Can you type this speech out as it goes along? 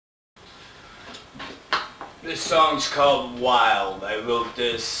This song's called Wild. I wrote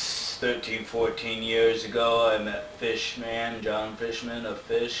this 13, 14 years ago. I met Fishman, John Fishman of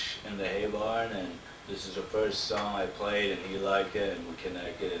Fish in the Hay Barn, and this is the first song I played and he liked it and we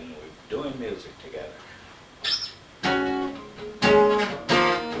connected and we're doing music together.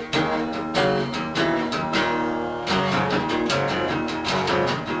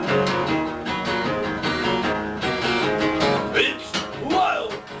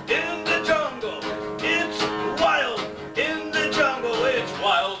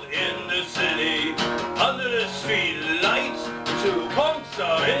 Two punks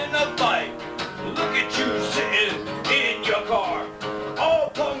are in a fight. Look at you sitting in your car,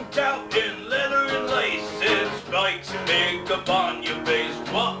 all punked out in leather and lace, and spikes and makeup on your face.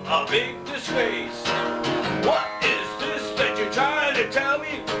 What a big disgrace. What is this that you're trying to tell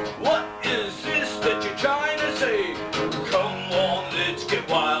me? What is this that you're trying to say? Come on, let's get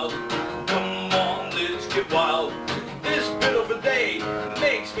wild. Come on, let's get wild. This beautiful day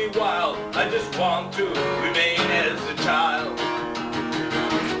makes me wild. I just want to remain as a child.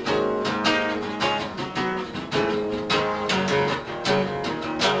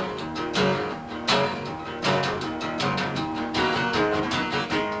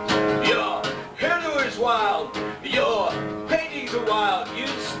 Wild, your paintings are wild, you're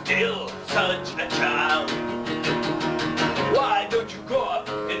still such a child. Why don't you grow up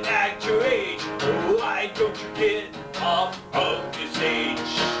and act your age? Why don't you get off of your stage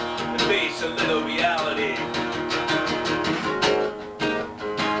and face a little reality?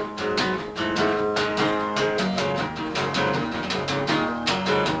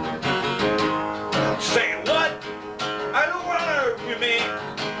 Say what? I don't want to remain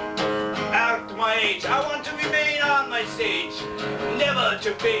my age. I want to remain on my stage, never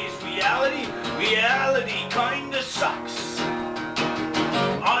to face reality. Reality kinda sucks.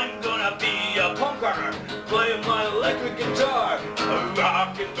 I'm gonna be a punk rocker, playing my electric guitar, a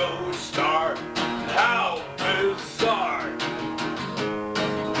rock and roll star. How bizarre.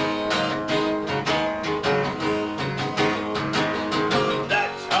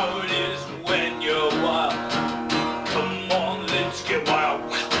 That's how it is when you're wild. Come on, let's get wild.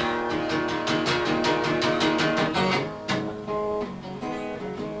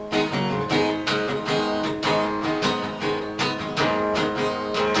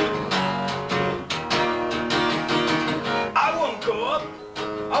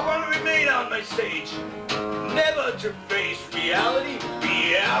 I want to remain on my stage, never to face reality.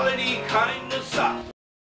 Reality kinda sucks.